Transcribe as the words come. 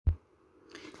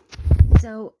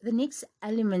So the next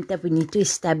element that we need to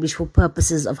establish for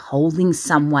purposes of holding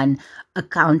someone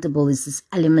accountable is this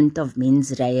element of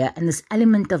mens rea. And this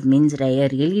element of mens rea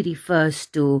really refers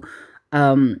to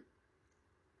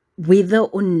whether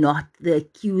or not the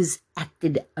accused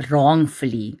acted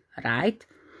wrongfully, right?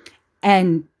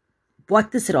 And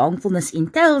what this wrongfulness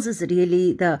entails is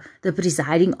really the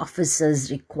presiding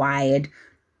officers required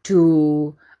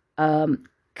to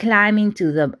climb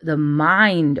into the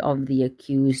mind of the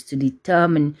accused to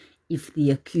determine if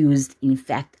the accused in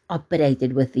fact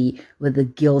operated with the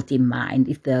guilty mind,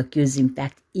 if the accused in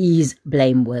fact is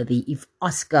blameworthy, if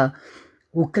Oscar,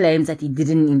 who claims that he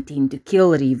didn't intend to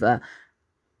kill Riva,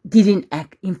 didn't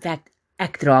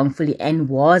act wrongfully and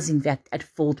was in fact at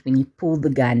fault when he pulled the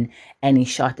gun and he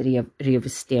shot Riva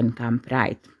Steenkamp,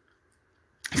 right?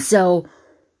 So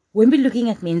when we're looking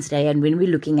at mens rea and when we're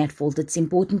looking at fault, it's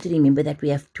important to remember that we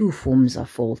have two forms of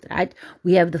fault, right?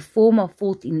 We have the form of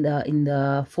fault in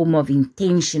the form of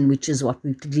intention, which is what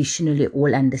we traditionally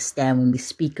all understand when we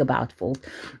speak about fault.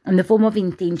 And the form of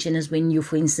intention is when you,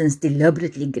 for instance,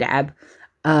 deliberately grab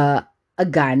a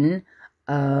gun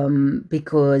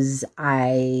because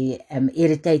I am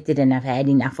irritated and I've had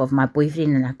enough of my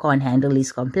boyfriend and I can't handle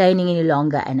his complaining any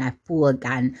longer, and I pull a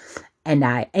gun and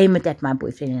I aim it at my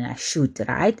boyfriend and I shoot,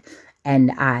 right?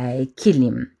 And I kill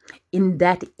him. In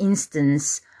that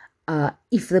instance,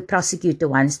 if the prosecutor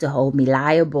wants to hold me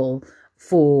liable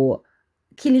for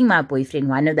killing my boyfriend,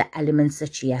 one of the elements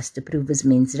that she has to prove is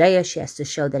mens rea. She has to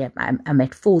show that I'm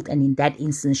at fault, and in that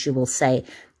instance she will say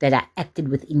that I acted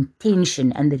with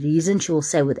intention. And the reason she will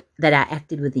say that I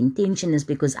acted with intention is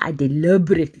because I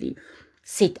deliberately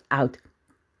set out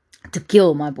to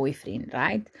kill my boyfriend,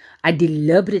 right? I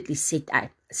deliberately set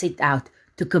out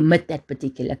to commit that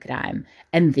particular crime,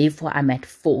 and therefore I'm at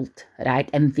fault, right?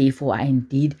 And therefore I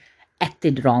indeed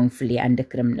acted wrongfully under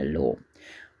criminal law.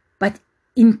 But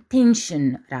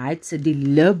intention, right? So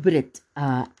deliberate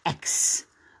acts,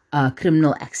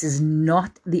 criminal acts, is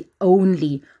not the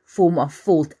only form of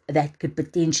fault that could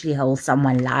potentially hold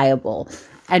someone liable.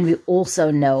 And we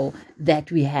also know that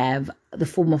we have the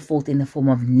form of fault in the form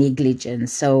of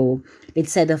negligence. So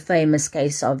let's say the famous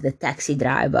case of the taxi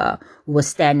driver who was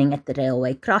standing at the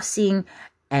railway crossing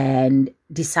and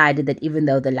decided that even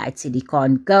though the light said he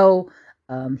can't go,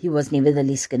 he was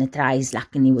nevertheless going to try his luck,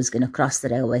 and he was going to cross the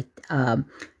railway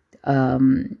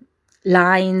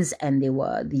lines. And there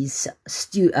were these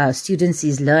students,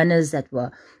 these learners that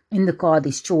were in the car,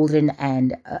 these children,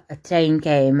 and a train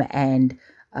came and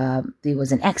there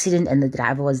was an accident, and the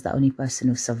driver was the only person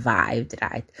who survived,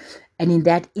 right? And in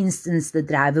that instance, the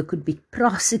driver could be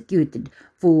prosecuted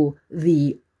for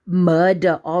the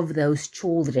murder of those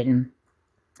children,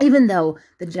 even though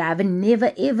the driver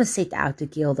never ever set out to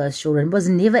kill those children. It was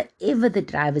never ever the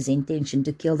driver's intention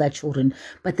to kill that children,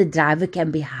 but the driver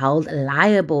can be held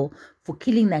liable for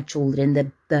killing that children.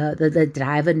 The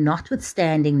driver,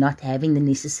 notwithstanding not having the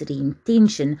necessary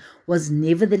intention, was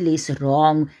nevertheless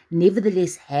wrong,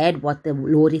 nevertheless had what the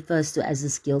law refers to as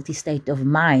this guilty state of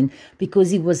mind,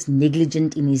 because he was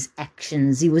negligent in his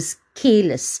actions. He was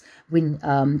careless when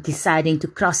deciding to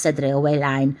cross that railway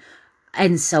line.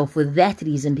 And so for that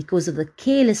reason, because of the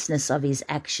carelessness of his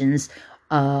actions,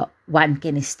 one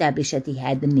can establish that he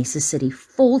had the necessary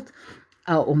fault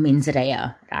or mens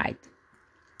rea, right?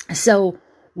 So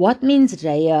what mens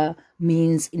rea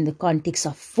means in the context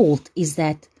of fault is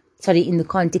that, in the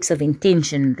context of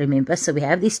intention, remember? So we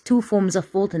have these two forms of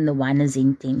fault, and the one is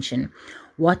intention.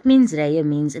 What mens rea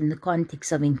means in the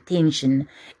context of intention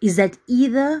is that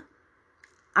either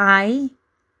I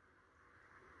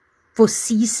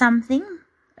foresee something,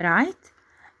 right?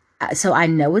 So I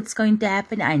know it's going to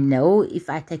happen. I know if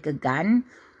I take a gun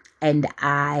and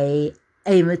I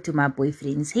aim it to my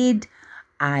boyfriend's head,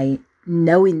 I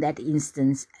know in that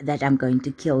instance that I'm going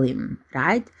to kill him,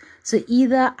 right? So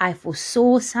either I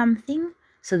foresaw something,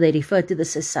 so they refer to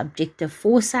this as subjective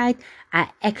foresight. I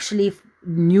actually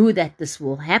knew that this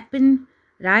will happen,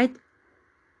 right?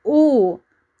 Or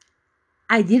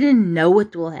I didn't know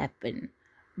it will happen,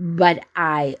 but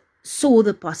I saw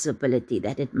the possibility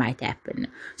that it might happen.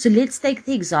 So let's take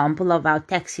the example of our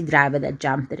taxi driver that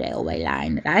jumped the railway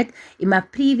line, right? In my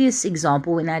previous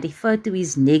example, when I referred to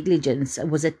his negligence, it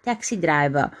was a taxi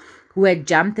driver who had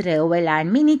jumped the railway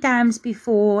line many times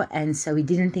before, and so he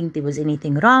didn't think there was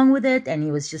anything wrong with it, and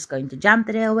he was just going to jump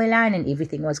the railway line and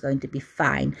everything was going to be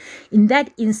fine. In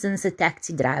that instance, the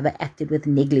taxi driver acted with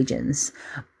negligence.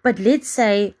 But let's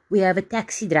say we have a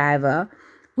taxi driver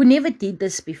who never did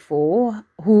this before,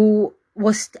 who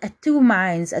was at two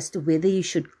minds as to whether he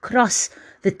should cross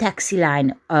the taxi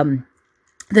line, the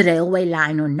railway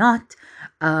line or not.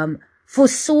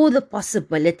 foresaw the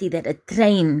possibility that a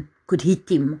train could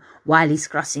hit him while he's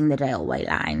crossing the railway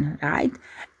line, right?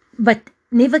 But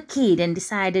never cared and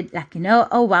decided, like,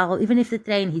 oh well, even if the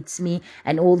train hits me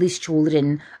and all these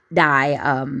children die,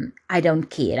 I don't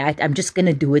care, right? I'm just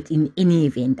gonna do it in any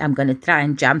event. I'm gonna try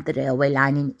and jump the railway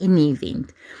line in any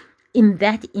event. In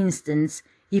that instance,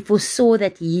 he foresaw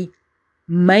that he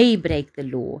may break the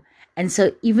law. And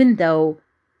so even though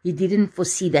he didn't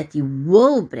foresee that he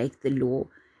will break the law,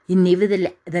 he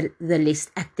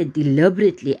nevertheless acted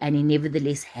deliberately, and he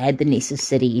nevertheless had the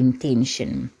necessary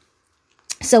intention.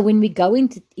 So when we go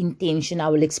into intention, I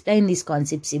will explain these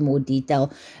concepts in more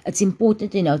detail. It's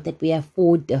important to note that we have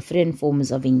 4 different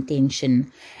forms of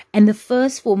intention. And the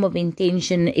first form of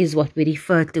intention is what we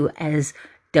refer to as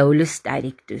dolus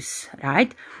directus,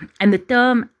 right? And the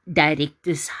term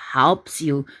directus helps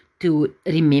you to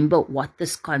remember what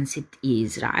this concept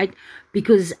is, right?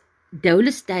 Because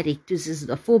dolus directus is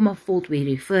the form of fault we're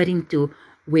referring to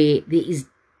where there is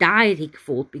direct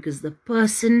fault because the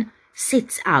person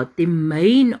sets out the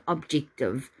main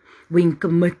objective when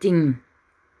committing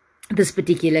this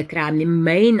particular crime. The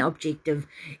main objective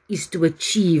is to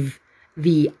achieve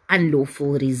the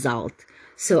unlawful result.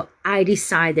 So I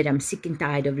decide that I'm sick and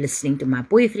tired of listening to my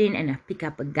boyfriend, and I pick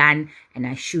up a gun and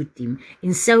I shoot him.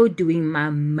 In so doing, my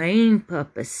main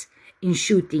purpose in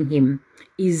shooting him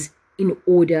is in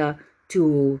order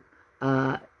to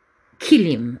kill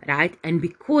him, right? And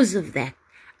because of that,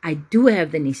 I do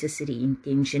have the necessary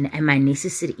intention, and my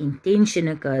necessary intention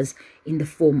occurs in the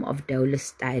form of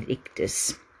dolus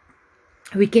directus.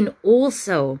 We can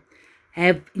also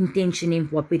have intention in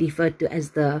what we refer to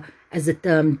as the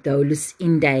term dolus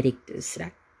indirectus,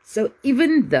 right? So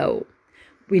even though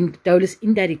when dolus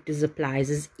indirectus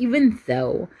applies, is even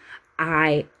though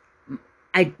my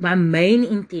main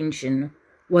intention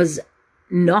was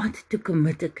not to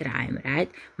commit a crime,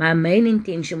 right? My main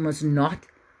intention was not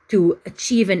to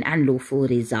achieve an unlawful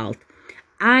result.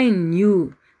 I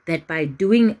knew that by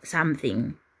doing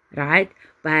something, right,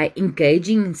 by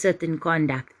engaging in certain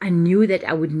conduct, I knew that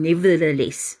I would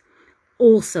nevertheless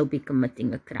also be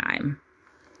committing a crime.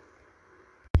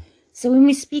 So when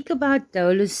we speak about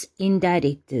dolus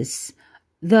indirectus,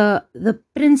 the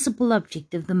principal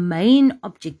objective, the main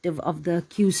objective of the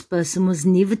accused person was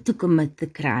never to commit the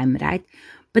crime, right?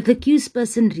 But the accused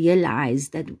person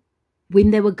realized that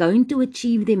when they were going to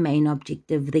achieve their main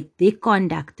objective, their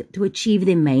conduct to achieve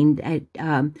their main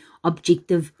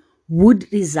objective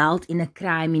would result in a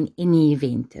crime in any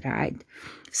event, right?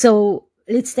 So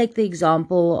let's take the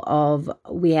example of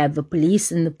we have the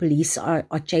police, and the police are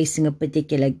chasing a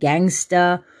particular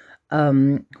gangster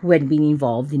who had been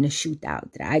involved in a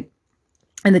shootout, right?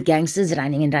 And the gangster's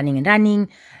running and running and running,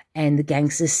 and the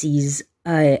gangster sees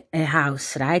a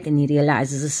house, right? And he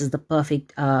realizes this is the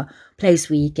perfect place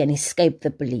where he can escape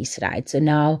the police, right? So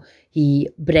now he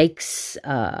breaks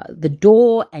the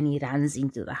door and he runs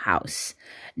into the house.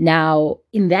 Now,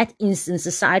 in that instance,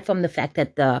 aside from the fact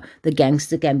that the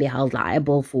gangster can be held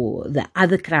liable for the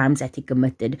other crimes that he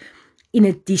committed, in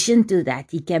addition to that,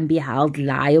 he can be held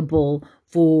liable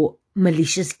for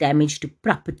malicious damage to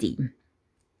property,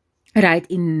 right?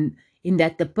 In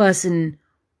that the person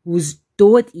whose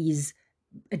door it is,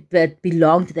 it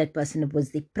belonged to that person, it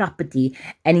was their property,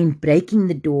 and in breaking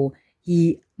the door,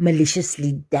 he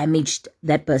maliciously damaged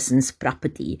that person's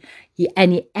property. He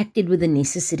acted with the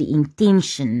necessary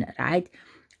intention, right?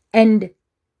 And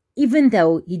even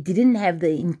though he didn't have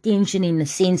the intention in the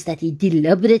sense that he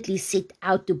deliberately set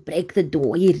out to break the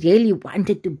door, he really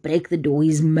wanted to break the door.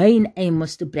 His main aim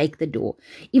was to break the door.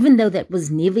 Even though that was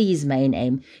never his main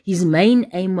aim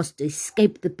was to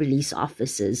escape the police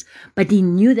officers. But he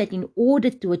knew that in order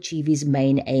to achieve his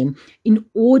main aim, in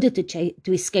order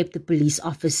to escape the police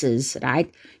officers,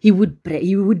 right, he would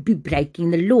be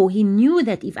breaking the law. He knew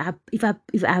that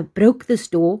if I broke this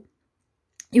door,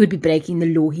 he would be breaking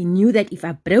the law. He knew that if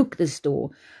I broke this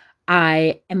door,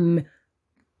 I am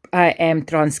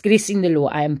transgressing the law.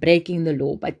 I am breaking the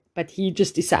law. But he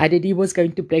just decided he was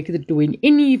going to break the door in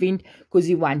any event because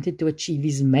he wanted to achieve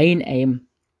his main aim,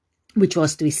 which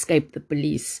was to escape the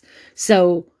police.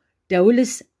 So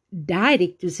dolus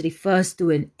directus refers to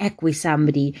an act where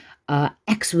somebody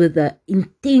acts with the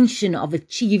intention of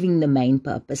achieving the main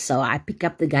purpose. So I pick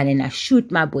up the gun and I shoot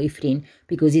my boyfriend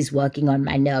because he's working on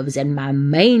my nerves, and my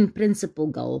main principal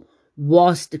goal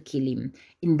was to kill him.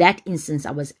 In that instance,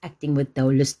 I was acting with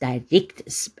dolus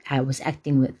directus. I was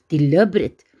acting with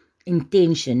deliberate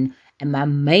intention, and my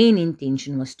main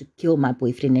intention was to kill my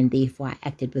boyfriend, and therefore I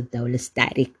acted with dolus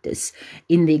directus.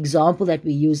 In the example that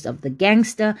we used of the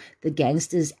gangster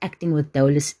is acting with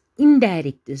dolus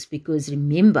indirectus, because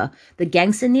remember, the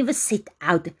gangster never set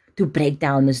out to break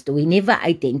down this door. He never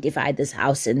identified this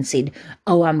house and said,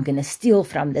 oh, I'm going to steal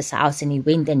from this house. And he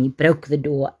went and he broke the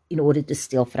door in order to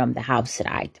steal from the house,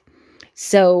 right?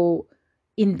 So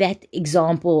in that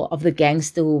example of the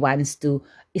gangster who wants to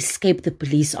escape the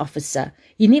police officer,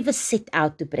 he never set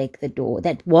out to break the door.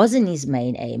 That wasn't his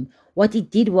main aim. What he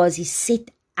did was he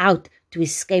set out to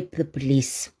escape the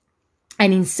police.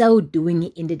 And in so doing,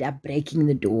 he ended up breaking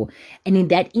the door. And in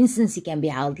that instance, he can be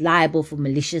held liable for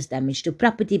malicious damage to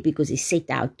property because he set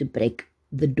out to break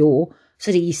the door.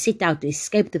 So that he set out to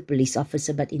escape the police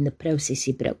officer, but in the process,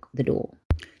 he broke the door.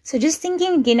 So just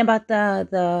thinking again about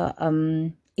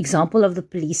the example of the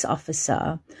police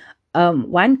officer,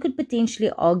 one could potentially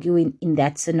argue in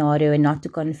that scenario, and not to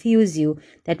confuse you,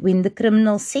 that when the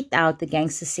criminal set out, the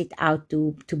gangster set out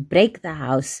to break the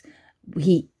house,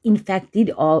 he in fact did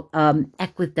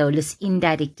act with dolus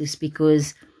indirectus,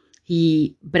 because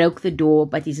he broke the door,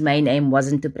 but his main aim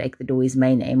wasn't to break the door. His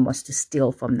main aim was to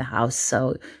steal from the house.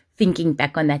 So thinking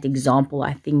back on that example,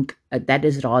 I think that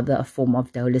is rather a form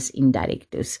of dolus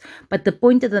indirectus. But the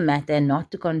point of the matter, and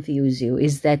not to confuse you,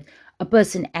 is that a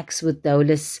person acts with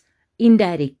dolus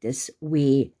indirectus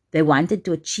where they wanted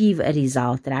to achieve a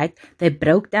result, right? They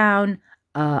broke down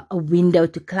a window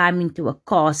to climb into a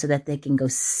car so that they can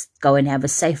go and have a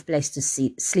safe place to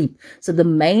sleep. So the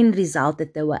main result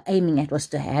that they were aiming at was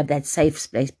to have that safe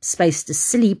space to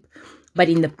sleep. But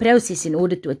in the process, in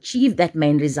order to achieve that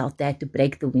main result, they had to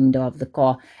break the window of the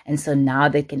car. And so now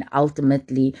they can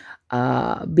ultimately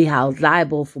be held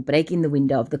liable for breaking the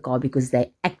window of the car because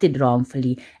they acted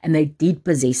wrongfully and they did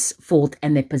possess fault,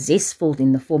 and they possess fault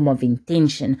in the form of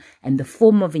intention. And the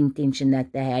form of intention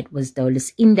that they had was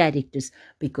dolus indirectus,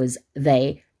 because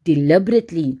they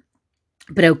deliberately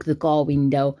broke the car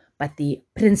window, but the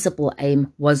principal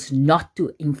aim was not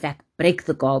to, in fact, break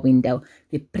the car window.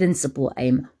 The principal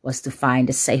aim was to find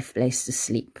a safe place to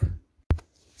sleep.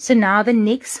 So now the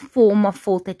next form of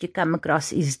fault that you come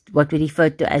across is what we refer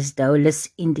to as dolus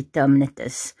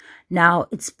indeterminatus. Now,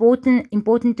 it's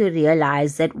important to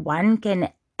realize that one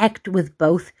can act with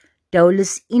both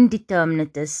dolus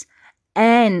indeterminatus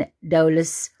and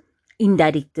dolus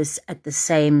indirectus at the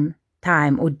same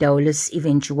time, or dolus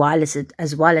eventualis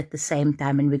as well at the same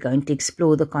time, and we're going to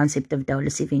explore the concept of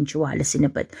dolus eventualis in a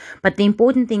bit. But the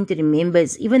important thing to remember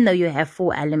is, even though you have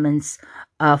four elements,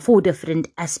 four different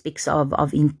aspects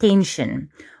of intention,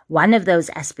 one of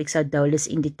those aspects are dolus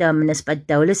indeterminus, but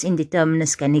dolus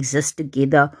indeterminus can exist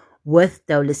together with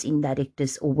dolus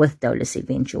indirectus or with dolus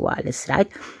eventualis,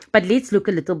 right? But let's look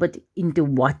a little bit into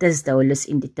what does dolus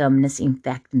indeterminus in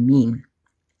fact mean.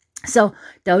 So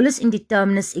dolus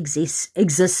indeterminus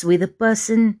exists where the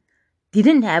person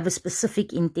didn't have a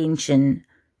specific intention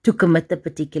to commit a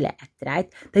particular act,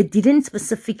 right? They didn't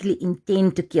specifically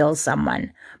intend to kill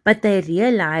someone, but they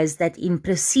realized that in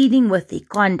proceeding with their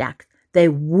conduct, they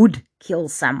would kill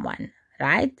someone,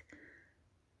 right?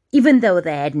 Even though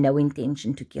they had no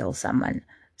intention to kill someone.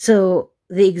 So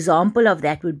the example of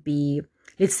that would be,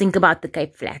 let's think about the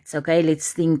Cape Flats, okay?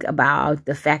 Let's think about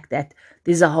the fact that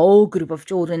there's a whole group of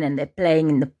children and they're playing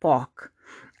in the park,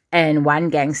 and one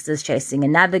gangster is chasing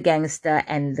another gangster,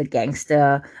 and the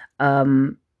gangster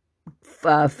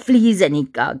flees, and he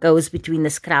goes between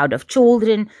this crowd of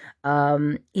children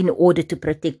in order to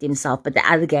protect himself, but the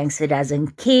other gangster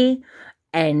doesn't care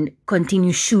and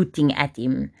continues shooting at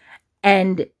him.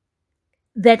 And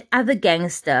that other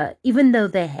gangster, even though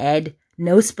they had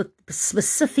no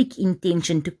specific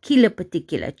intention to kill a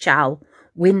particular child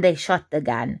when they shot the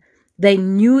gun, they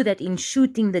knew that in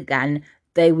shooting the gun,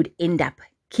 they would end up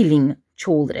killing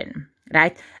children,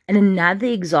 right? And another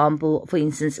example, for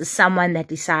instance, is someone that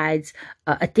decides,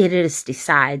 a terrorist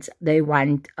decides they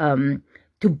want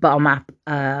to bomb up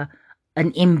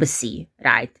an embassy,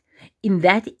 right? In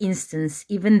that instance,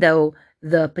 even though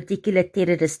the particular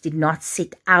terrorist did not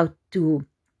set out to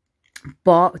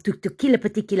kill a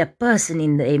particular person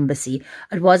in the embassy,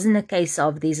 it wasn't a case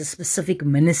of there's a specific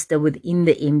minister within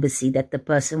the embassy that the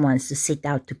person wants to set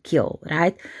out to kill,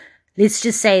 right? Let's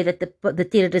just say that the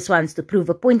terrorist wants to prove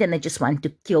a point and they just want to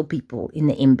kill people in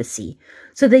the embassy.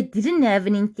 So they didn't have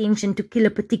an intention to kill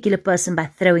a particular person by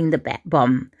throwing the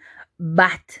bomb,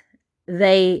 but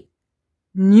they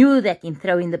knew that in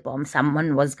throwing the bomb,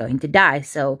 someone was going to die.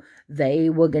 So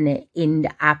they were going to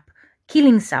end up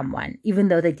killing someone, even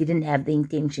though they didn't have the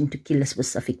intention to kill a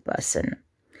specific person.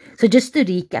 So just to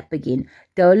recap again,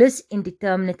 dolus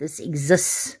indeterminatus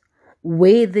exists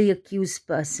where the accused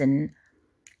person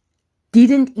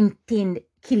didn't intend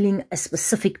killing a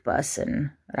specific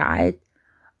person, right?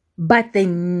 But they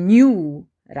knew,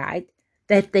 right,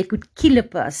 that they could kill a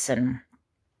person,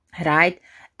 right?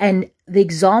 And the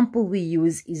example we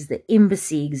use is the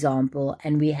embassy example,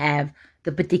 and we have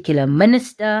the particular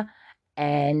minister,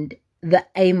 and the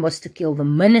aim was to kill the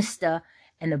minister,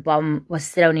 and a bomb was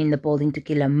thrown in the building to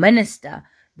kill a minister.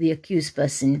 The accused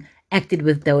person acted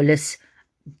with dolus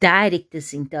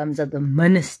directus in terms of the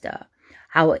minister.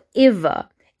 However,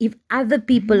 if other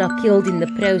people are killed in the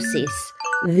process,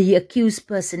 the accused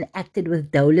person acted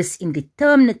with dolus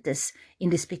indeterminatus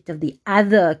in respect of the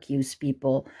other accused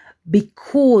people,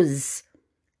 because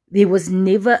there was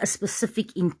never a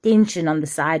specific intention on the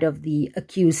side of the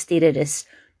accused terrorist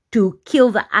to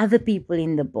kill the other people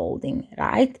in the building,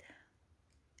 right?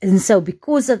 And so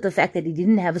because of the fact that he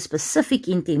didn't have a specific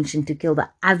intention to kill the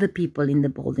other people in the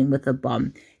building with a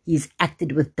bomb, he's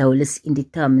acted with dolus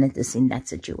indeterminatus in that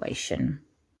situation.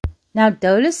 Now,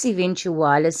 dolus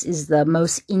eventualis is the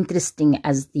most interesting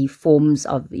as the forms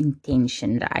of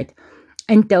intention, right?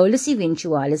 And dolus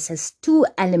eventualis has two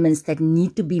elements that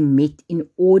need to be met in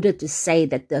order to say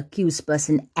that the accused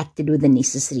person acted with the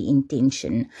necessary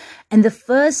intention. And the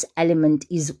first element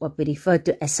is what we refer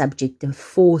to as subjective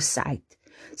foresight.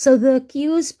 So the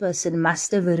accused person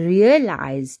must have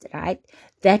realized, right,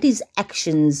 that his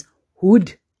actions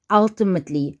would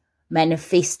ultimately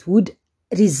manifest, would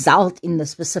result in the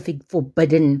specific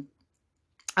forbidden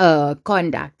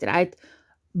conduct, right?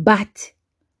 But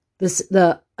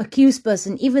the accused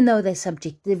person, even though they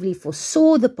subjectively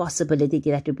foresaw the possibility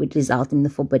that it would result in the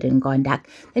forbidden conduct,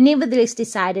 they nevertheless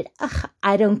decided,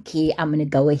 I don't care, I'm going to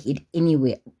go ahead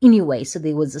anyway. So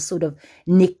there was a sort of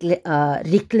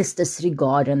reckless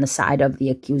disregard on the side of the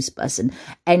accused person.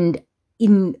 And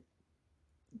in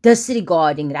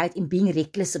disregarding, right, in being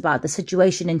reckless about the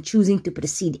situation and choosing to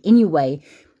proceed anyway,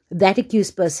 that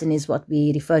accused person is what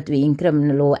we refer to in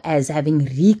criminal law as having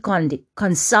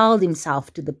reconciled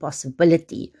himself to the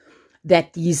possibility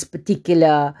that these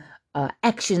particular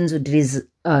actions would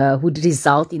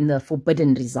result in the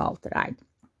forbidden result, right?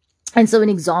 And so an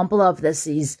example of this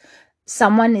is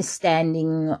someone is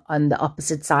standing on the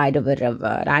opposite side of a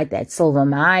river, right? That's silver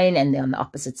mine, and they're on the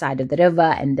opposite side of the river,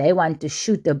 and they want to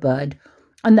shoot a bird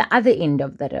on the other end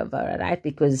of the river, right?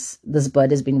 Because this bird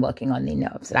has been working on their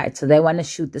nerves, right? So they want to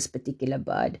shoot this particular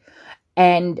bird.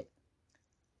 And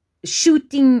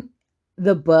shooting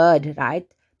the bird,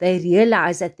 right, they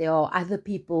realize that there are other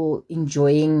people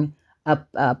enjoying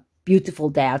a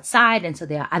beautiful day outside, and so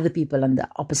there are other people on the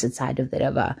opposite side of the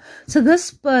river. So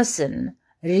this person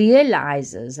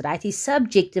realizes, right, he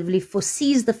subjectively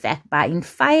foresees the fact by in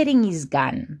firing his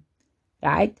gun,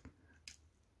 right,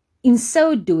 in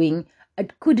so doing,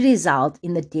 it could result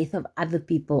in the death of other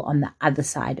people on the other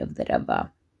side of the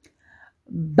river.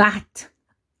 But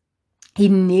he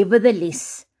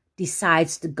nevertheless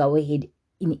decides to go ahead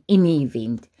in any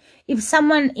event. If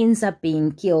someone ends up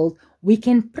being killed, we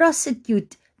can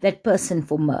prosecute that person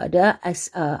for murder. As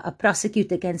a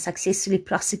prosecutor can successfully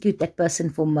prosecute that person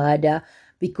for murder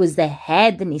because they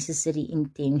had the necessary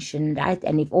intention, right?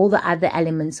 And if all the other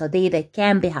elements are there, they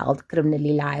can be held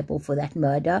criminally liable for that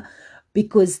murder,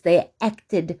 because they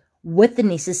acted with the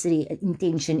necessary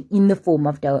intention in the form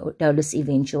of dolus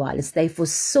eventualis. They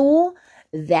foresaw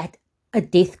that a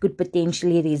death could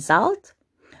potentially result,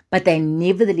 but they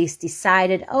nevertheless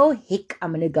decided, oh, heck,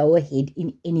 I'm going to go ahead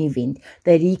in any event.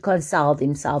 They reconciled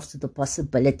themselves to the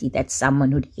possibility that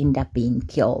someone would end up being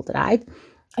killed, right?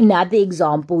 Another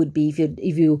example would be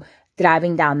if you're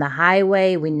driving down the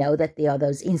highway. We know that there are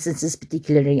those instances,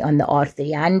 particularly on the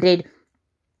R300,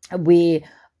 where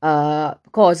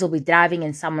cars will be driving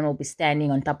and someone will be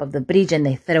standing on top of the bridge and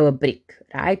they throw a brick,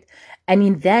 right? And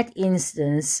in that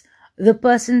instance, the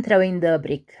person throwing the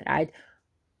brick, right,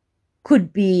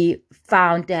 could be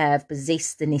found to have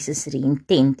possessed the necessary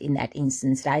intent in that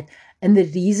instance, right? And the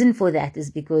reason for that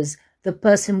is because the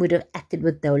person would have acted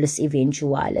with dolus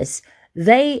eventualis.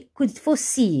 They could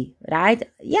foresee, right?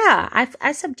 Yeah,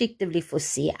 I subjectively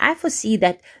foresee. I foresee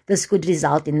that this could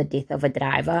result in the death of a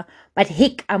driver, but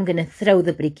heck, I'm going to throw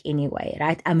the brick anyway,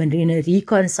 right? I'm going to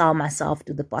reconcile myself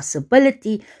to the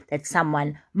possibility that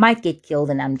someone might get killed,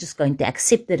 and I'm just going to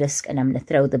accept the risk and I'm going to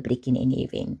throw the brick in any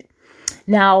event.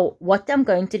 Now, what I'm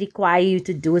going to require you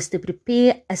to do is to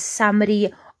prepare a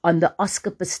summary on the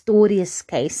Oscar Pistorius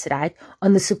case, right,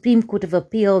 on the Supreme Court of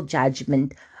Appeal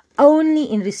judgment, only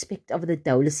in respect of the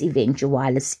dolus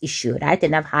eventualis issue, right?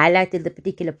 And I've highlighted the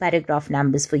particular paragraph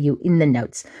numbers for you in the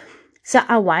notes. So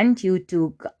I want you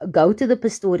to go to the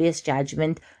Pistorius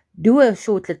judgment, do a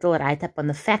short little write-up on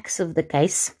the facts of the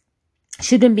case.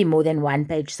 Shouldn't be more than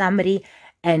 1-page summary,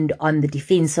 and on the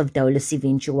defense of dolus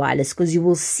eventualis, because you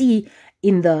will see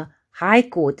in the High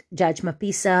Court, Judge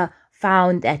Mapisa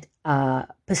found that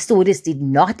Pistorius did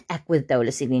not act with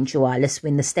dolus eventualis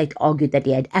when the state argued that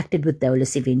he had acted with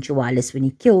dolus eventualis when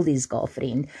he killed his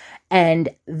girlfriend. And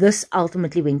this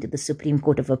ultimately went to the Supreme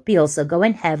Court of Appeal. So go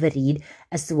and have a read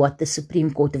as to what the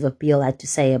Supreme Court of Appeal had to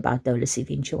say about dolus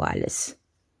eventualis.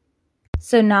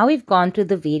 So now we've gone through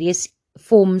the various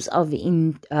forms of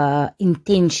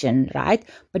intention, right?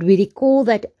 But we recall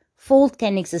that fault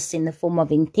can exist in the form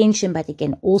of intention, but it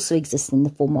can also exist in the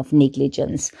form of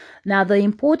negligence. Now, the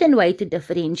important way to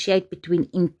differentiate between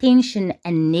intention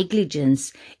and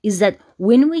negligence is that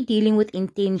when we're dealing with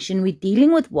intention, we're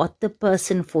dealing with what the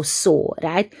person foresaw,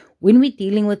 right? When we're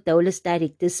dealing with dolus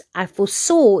directus, I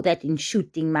foresaw that in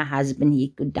shooting my husband, he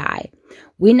could die.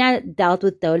 When I dealt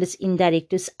with dolus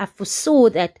indirectus, I foresaw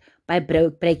that by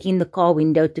breaking the car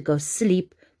window to go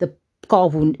sleep, the car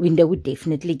window would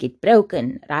definitely get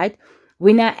broken, right?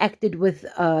 When I acted with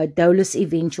dolus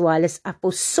eventualis, I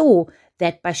foresaw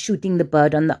that by shooting the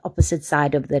bird on the opposite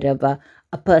side of the river,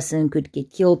 a person could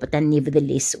get killed, but I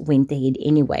nevertheless went ahead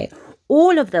anyway.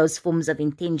 All of those forms of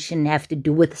intention have to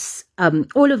do with,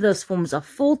 all of those forms of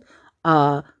fault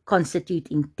constitute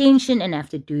intention and have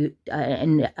to do,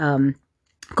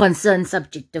 concern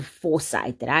subjective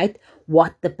foresight, right?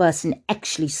 What the person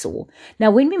actually saw.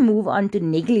 Now, when we move on to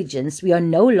negligence, we are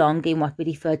no longer in what we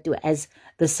refer to as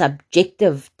the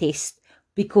subjective test,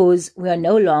 because we are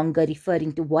no longer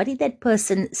referring to what did that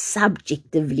person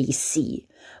subjectively see.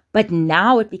 But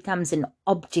now it becomes an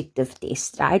objective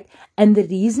test, right? And the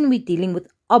reason we're dealing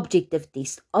with objective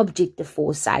test, objective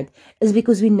foresight, is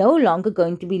because we're no longer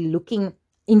going to be looking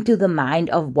into the mind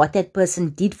of what that person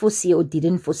did foresee or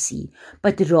didn't foresee,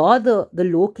 but rather the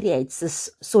law creates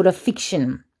this sort of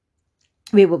fiction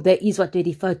where there is what we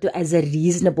refer to as a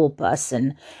reasonable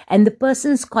person, and the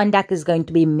person's conduct is going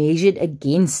to be measured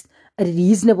against a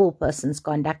reasonable person's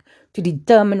conduct to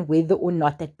determine whether or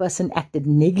not that person acted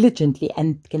negligently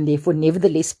and can therefore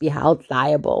nevertheless be held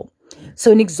liable.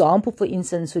 So an example, for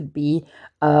instance, would be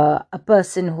a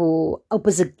person who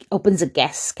opens a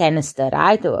gas canister,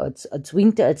 right? Or it's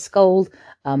winter, it's cold.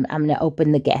 I'm going to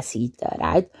open the gas heater,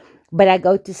 right? But I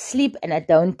go to sleep and I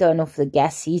don't turn off the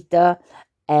gas heater.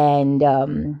 And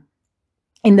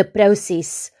in the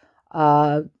process,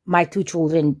 my two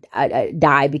children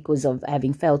die because of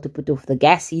having failed to put off the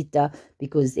gas heater,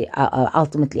 because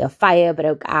ultimately a fire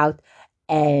broke out.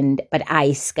 But I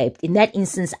escaped. In that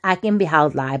instance, I can be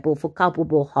held liable for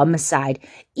culpable homicide,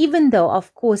 even though,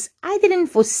 of course, I didn't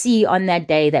foresee on that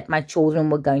day that my children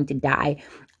were going to die.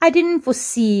 I didn't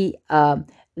foresee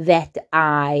that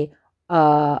I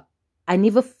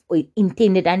never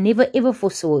intended, I never ever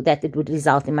foresaw that it would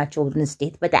result in my children's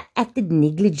death, but I acted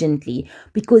negligently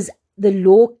because the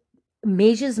law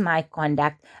measures my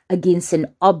conduct against an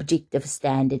objective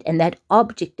standard, and that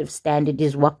objective standard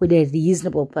is what would a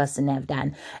reasonable person have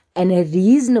done. And a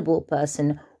reasonable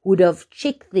person would have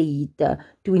checked the heater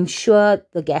to ensure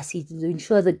the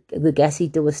gas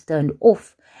heater was turned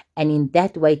off, and in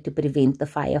that way to prevent the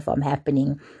fire from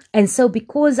happening. And so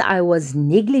because I was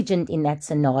negligent in that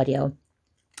scenario,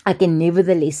 I can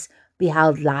nevertheless be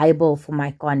held liable for my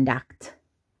conduct.